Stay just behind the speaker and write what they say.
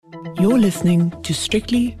You're listening to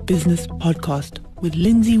Strictly Business Podcast with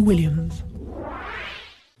Lindsay Williams.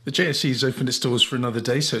 The JSE has opened its doors for another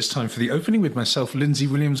day, so it's time for the opening with myself, Lindsay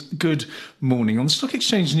Williams. Good morning. On the Stock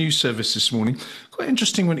Exchange News Service this morning, quite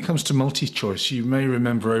interesting when it comes to multi-choice. You may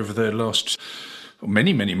remember over the last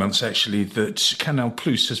many months actually that Canal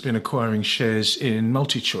Plus has been acquiring shares in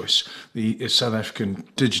MultiChoice, the South African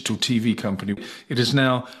digital TV company. It has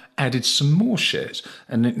now added some more shares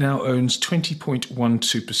and it now owns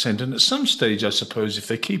 20.12%, and at some stage I suppose if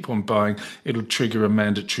they keep on buying it'll trigger a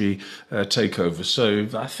mandatory takeover, so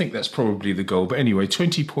I think that's probably the goal. But anyway,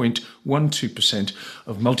 20.12%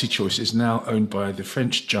 of MultiChoice is now owned by the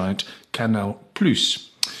French giant Canal Plus.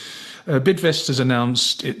 Bidvest has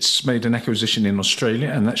announced it's made an acquisition in Australia,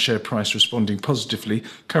 and that share price responding positively,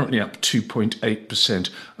 currently up 2.8%.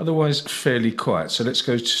 Otherwise, fairly quiet. So let's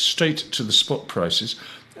go straight to the spot prices.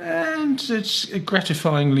 And it's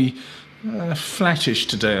gratifyingly flattish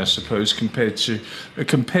today, I suppose, compared to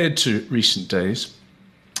recent days.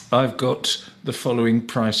 I've got the following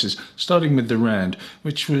prices, starting with the Rand,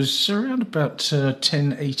 which was around about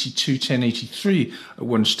 10.82, 10.83 at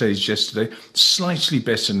one stage yesterday. Slightly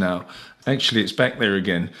better now. Actually, it's back there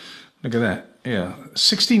again. Look at that. Yeah,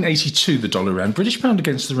 16.82 the dollar Rand. British pound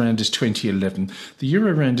against the Rand is 20.11. The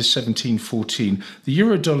euro Rand is 17.14. The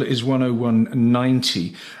euro dollar is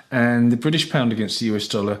 101.90. And the British pound against the US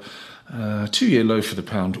dollar, 2-year low for the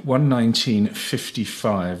pound,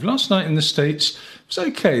 119.55. Last night in the States, it was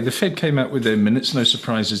okay. The Fed came out with their minutes, no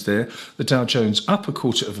surprises there. The Dow Jones up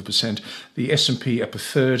 0.25%, the S&P up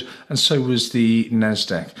 1/3, and so was the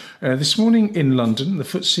Nasdaq. This morning in London, the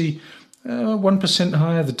FTSE 1%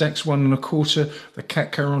 higher, the DAX 1.25%, the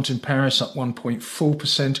CAC 40 in Paris up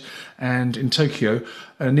 1.4%, and in Tokyo,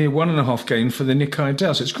 a near 1.5 gain for the Nikkei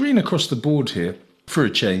Dow. So it's green across the board here. For a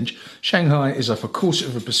change, Shanghai is up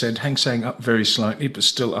 0.25%, Hang Seng up very slightly, but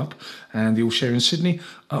still up, and the all-share in Sydney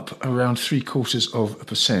up around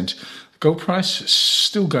 0.75%. The gold price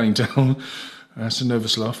still going down. That's a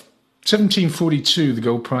nervous laugh. 17.42 the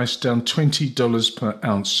gold price, down $20 per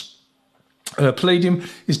ounce. Palladium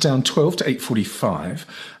is down 12 to 8.45,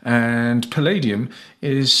 and palladium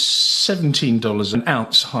is $17 an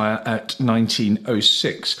ounce higher at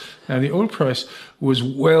 19.06. Now the oil price was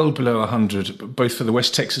well below 100, both for the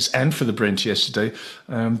West Texas and for the Brent yesterday,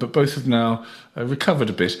 but both have now recovered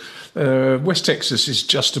a bit. West Texas is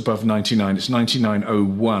just above 99. It's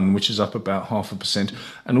 99.01, which is up about 0.5%,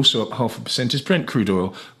 and also up 0.5% is Brent crude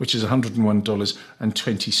oil, which is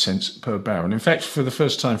 $101.20 per barrel. And in fact, for the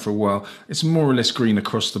first time for a while, it's more or less green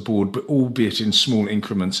across the board, but albeit in small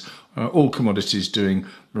increments. All commodities doing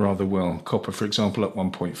rather well. Copper, for example, up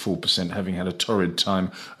 1.4%, having had a torrid time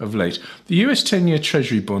of late. The US 10-year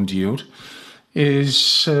Treasury bond yield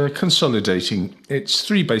is consolidating. It's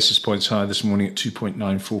 3 basis points higher this morning at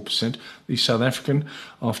 2.94%. The South African,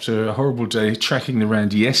 after a horrible day tracking the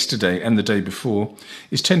Rand yesterday and the day before,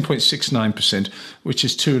 is 10.69%, which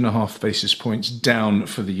is 2.5 basis points down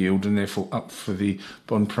for the yield and therefore up for the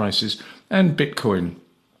bond prices. And Bitcoin,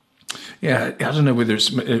 yeah, I don't know whether it's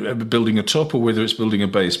building a top or whether it's building a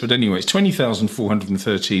base, but anyway, it's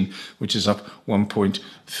 20,413, which is up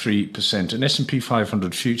 1.3%. And S&P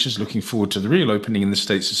 500 futures, looking forward to the real opening in the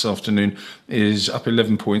States this afternoon, is up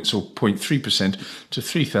 11 points or 0.3% to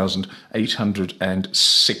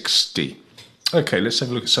 3,860. Okay, let's have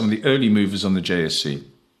a look at some of the early movers on the JSE.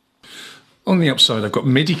 On the upside, I've got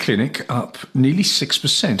Mediclinic up nearly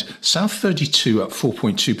 6%, South 32 up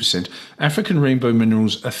 4.2%, African Rainbow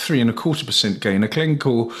Minerals a 3.25% gainer,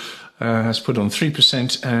 Glencore has put on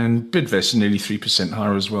 3%, and Bidvest nearly 3%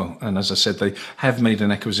 higher as well. And as I said, they have made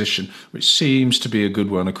an acquisition, which seems to be a good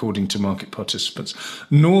one according to market participants.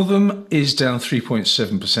 Northam is down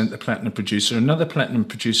 3.7%, the platinum producer. Another platinum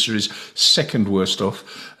producer is second worst off,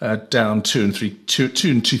 down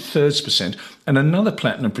 2.2%. And another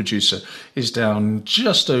platinum producer is down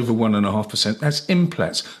just over 1.5%. That's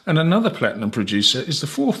Implats. And another platinum producer is the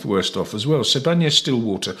fourth worst off as well.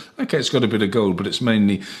 Sibanye-Stillwater. Okay, it's got a bit of gold, but it's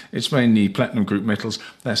mainly platinum group metals.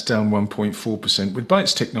 That's down 1.4%. With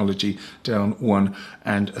Bytes Technology down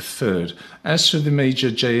 1.33%. As for the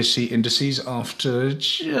major JSE indices, after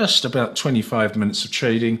just about 25 minutes of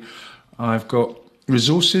trading, I've got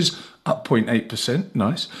Resources up 0.8%,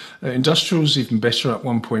 nice. Industrials even better, up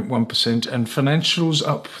 1.1%, and financials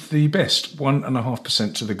up the best,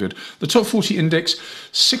 1.5% to the good. The top 40 index,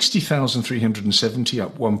 60,370,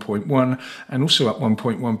 up 1.1%, and also up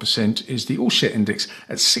 1.1% is the all-share index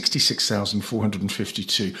at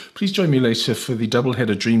 66,452. Please join me later for the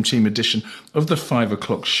double-header Dream Team edition of the 5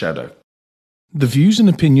 o'clock shadow. The views and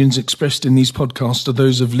opinions expressed in these podcasts are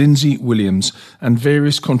those of Lindsay Williams and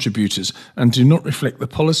various contributors and do not reflect the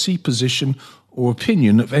policy, position, or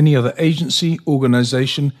opinion of any other agency,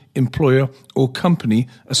 organisation, employer, or company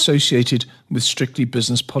associated with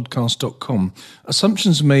strictlybusinesspodcast.com.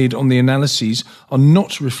 Assumptions made on the analyses are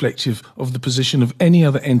not reflective of the position of any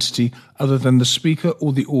other entity other than the speaker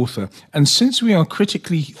or the author. And since we are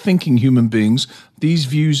critically thinking human beings, these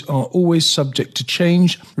views are always subject to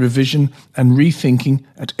change, revision, and rethinking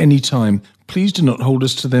at any time. Please do not hold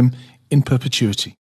us to them in perpetuity.